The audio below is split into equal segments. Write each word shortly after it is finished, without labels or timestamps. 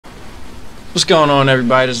What's going on,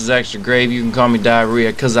 everybody? This is Extra Gravy. You can call me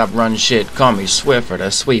Diarrhea cause I run shit. Call me Swiffer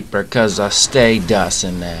the Sweeper cause I stay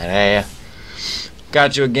dusting that ass.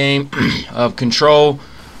 Got you a game of Control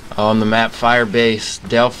on the map Firebase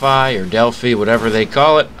Delphi or Delphi, whatever they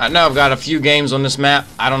call it. I know I've got a few games on this map.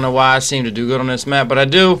 I don't know why I seem to do good on this map, but I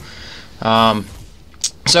do.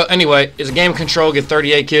 So anyway, it's a game of Control. Get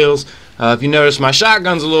 38 kills. If you notice, my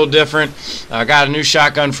shotgun's a little different. I got a new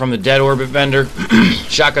shotgun from the Dead Orbit vendor.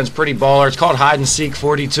 Shotgun's pretty baller. It's called Hide and Seek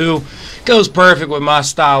 42. Goes perfect with my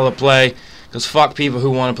style of play. Because fuck people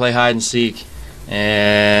who want to play Hide and Seek.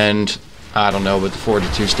 And I don't know what the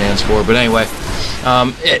 42 stands for. But anyway,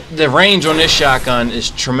 the range on this shotgun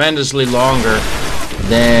is tremendously longer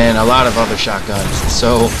than a lot of other shotguns.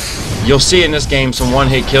 So you'll see in this game some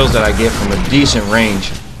one-hit kills that I get from a decent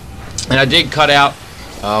range. And I did cut out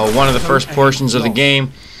one of the first portions of the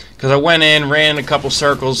game because I went in, ran a couple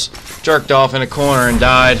circles, jerked off in a corner and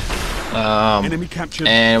died, and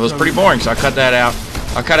it was pretty boring, so I cut that out.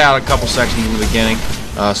 I cut out a couple sections in the beginning,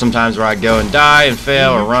 sometimes where I'd go and die and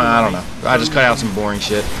fail or run, I don't know. I just cut out some boring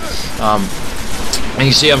shit. And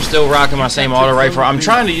you see I'm still rocking my same auto rifle. I'm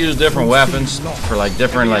trying to use different weapons for like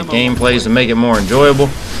different gameplays to make it more enjoyable.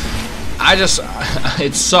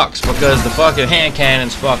 It sucks because the fucking hand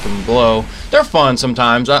cannons fucking blow. They're fun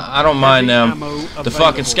sometimes. I don't mind them. The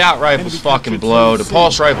fucking scout rifles fucking blow. The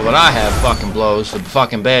pulse rifle that I have fucking blows. The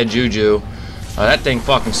fucking bad juju. That thing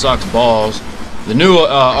fucking sucks balls. The new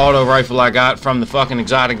auto rifle I got from the fucking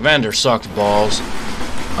exotic vendor sucks balls.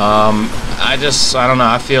 I don't know.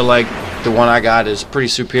 I feel like the one I got is pretty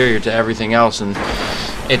superior to everything else, and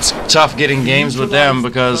it's tough getting games with them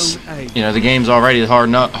because, you know, the game's already hard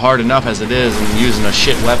enough as it is, and using a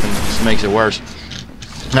shit weapon just makes it worse.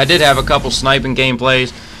 I did have a couple sniping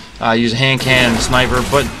gameplays. I used a hand cannon and a sniper,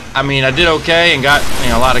 but I mean, I did okay and got, you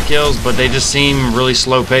know, a lot of kills, but they just seem really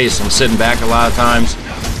slow paced. I'm sitting back a lot of times,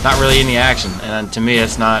 not really any action, and to me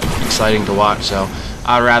it's not exciting to watch. So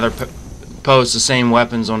I'd rather post the same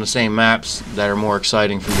weapons on the same maps that are more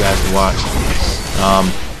exciting for you guys to watch.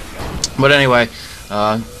 But anyway,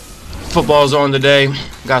 football's on today.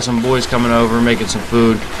 Got some boys coming over, making some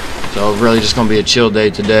food. So really just going to be a chill day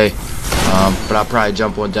today. But I'll probably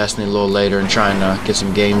jump on Destiny a little later and try and get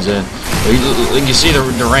some games in. You see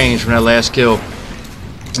the range from that last kill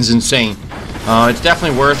is insane. It's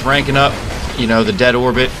definitely worth ranking up, you know, the Dead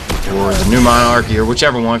Orbit or the New Monarchy or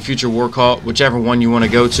whichever one, Future War Cult, whichever one you want to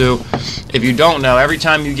go to. If you don't know, every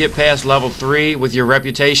time you get past level 3 with your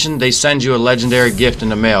reputation, they send you a legendary gift in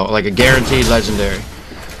the mail, like a guaranteed legendary.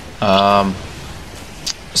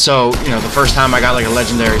 So, you know, the first time I got like a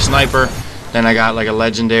legendary sniper, then I got like a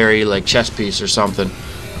legendary like chest piece or something.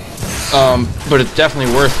 But it's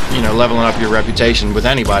definitely worth, you know, leveling up your reputation with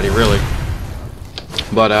anybody really.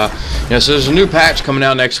 But you know, so there's a new patch coming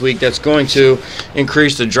out next week that's going to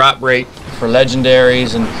increase the drop rate for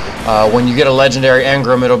legendaries, and when you get a legendary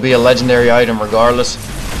engram, it'll be a legendary item regardless.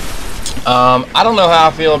 I don't know how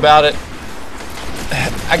I feel about it.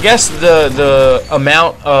 I guess the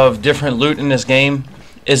amount of different loot in this game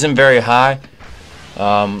isn't very high.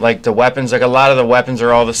 Like the weapons, like a lot of the weapons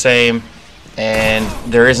are all the same, and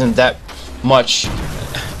there isn't that much.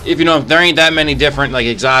 If you know, there ain't that many different like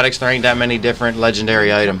exotics, there ain't that many different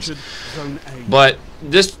legendary items. But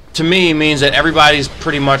this to me means that everybody's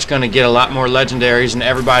pretty much going to get a lot more legendaries, and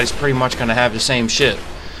everybody's pretty much going to have the same shit.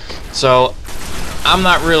 So I'm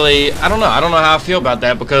not really, I don't know how I feel about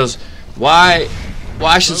that, because why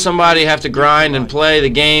should somebody have to grind and play the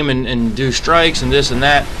game and do strikes and this and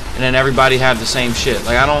that, and then everybody have the same shit?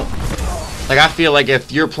 Like, I feel like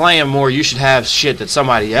if you're playing more, you should have shit that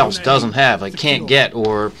somebody else doesn't have, like can't get,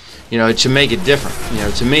 or, you know, it should make it different. You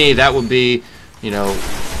know, to me, that would be, you know,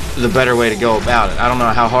 the better way to go about it. I don't know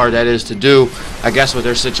how hard that is to do. I guess with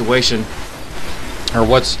their situation, or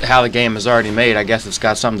how the game is already made, I guess it's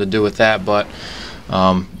got something to do with that. But you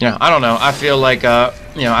know, I don't know. I feel like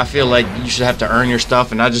you know, I feel like you should have to earn your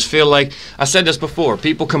stuff, and I just feel like, I said this before,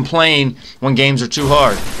 people complain when games are too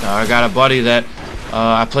hard. I got a buddy that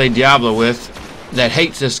I played Diablo with that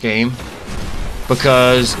hates this game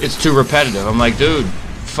because it's too repetitive. I'm like, dude,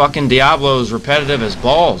 fucking Diablo is repetitive as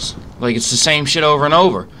balls. Like, it's the same shit over and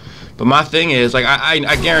over. But my thing is, like,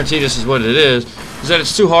 I guarantee this is what it is that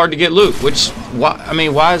it's too hard to get loot. Which, I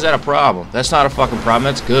mean, why is that a problem? That's not a fucking problem.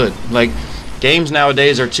 That's good. Like, games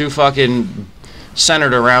nowadays are too fucking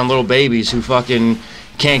centered around little babies who fucking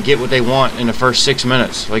can't get what they want in the first 6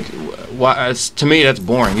 minutes. Like, why? To me, that's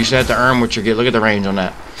boring. You should have to earn what you get. Look at the range on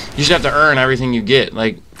that. You should have to earn everything you get.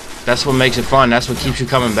 Like, that's what makes it fun. That's what keeps you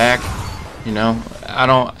coming back. You know,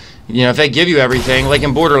 you know, if they give you everything, like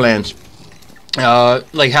in Borderlands,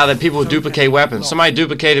 like how that people duplicate weapons. Somebody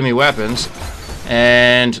duplicated me weapons,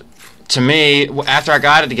 and to me, after I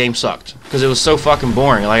got it, the game sucked because it was so fucking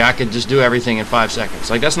boring. Like, I could just do everything in 5 seconds.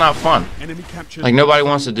 Like, that's not fun. Like, nobody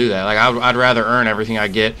wants to do that. Like, I'd rather earn everything I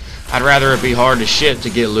get. I'd rather it be hard as shit to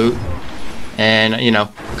get loot, and you know,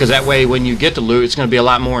 because that way when you get the loot, it's going to be a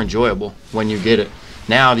lot more enjoyable when you get it.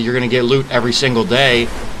 Now you're going to get loot every single day,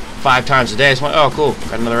 5 times a day. It's like, oh cool,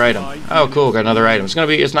 got another item. Oh cool, got another item. It's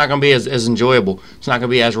not gonna be as enjoyable. It's not gonna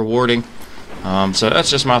be as rewarding. So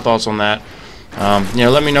that's just my thoughts on that. You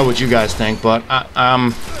know, let me know what you guys think. But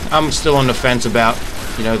I'm still on the fence about,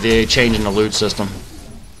 you know, the changing the loot system.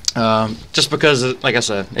 Just because, like I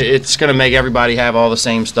said, it's gonna make everybody have all the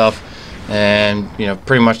same stuff, and you know,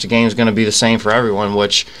 pretty much the game's gonna be the same for everyone,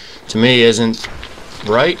 which to me isn't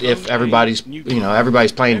right. If everybody's, you know,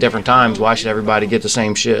 everybody's playing different times, why should everybody get the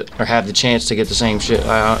same shit or have the chance to get the same shit?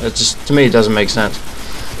 It just, to me, it doesn't make sense.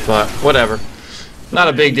 But whatever, not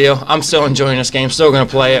a big deal. I'm still enjoying this game, still gonna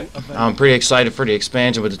play it. I'm pretty excited for the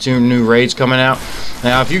expansion with the 2 new raids coming out.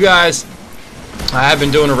 Now, if you guys, I have been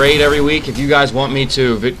doing a raid every week. If you guys want me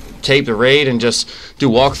to tape the raid and just do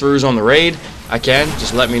walkthroughs on the raid, I can.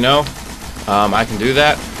 Just let me know. I can do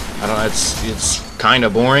that. I don't know, it's kind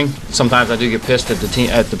of boring. Sometimes I do get pissed at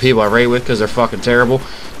the people I raid with because they're fucking terrible,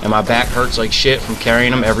 and my back hurts like shit from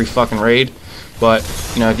carrying them every fucking raid. But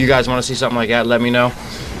you know, if you guys want to see something like that, let me know.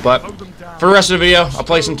 But for the rest of the video, I'll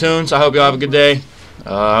play some tunes. I hope y'all have a good day.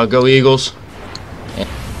 Go Eagles. And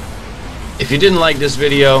if you didn't like this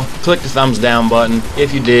video, click the thumbs down button.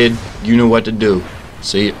 If you did, you know what to do.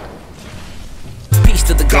 See ya.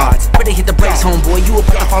 To the gods, better hit the brakes, homeboy. You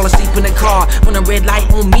about to fall asleep in the car. When a red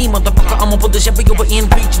light on me, motherfucker, I'ma put the Chevy over in,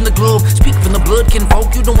 preaching the glove. Speak from the blood,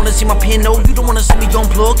 kinfolk. You don't wanna see my pen, no. You don't wanna see me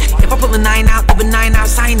unplug. If I pull a 9 out, leave a 9 out,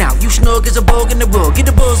 sign out. You snug as a bug in the rug. Get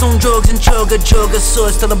the buzz on drugs and chug a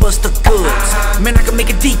suds till I bust the goods. Man, I can make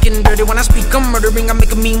a deacon dirty when I speak. I'm murdering, I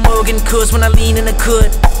make a mean mug and cuss when I lean in the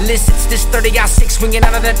cut. Listens this 30-6 swinging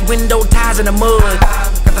out of that window, ties in the mud.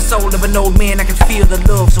 Got the soul of an old man, I can feel the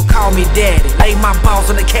love, so call me daddy. Lay my balls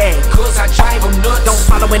on the cab, cause I drive them nuts. Don't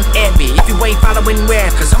follow an Abby if you ain't following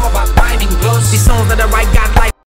rap, cause I'm about rhyming plus. These songs that I write got life.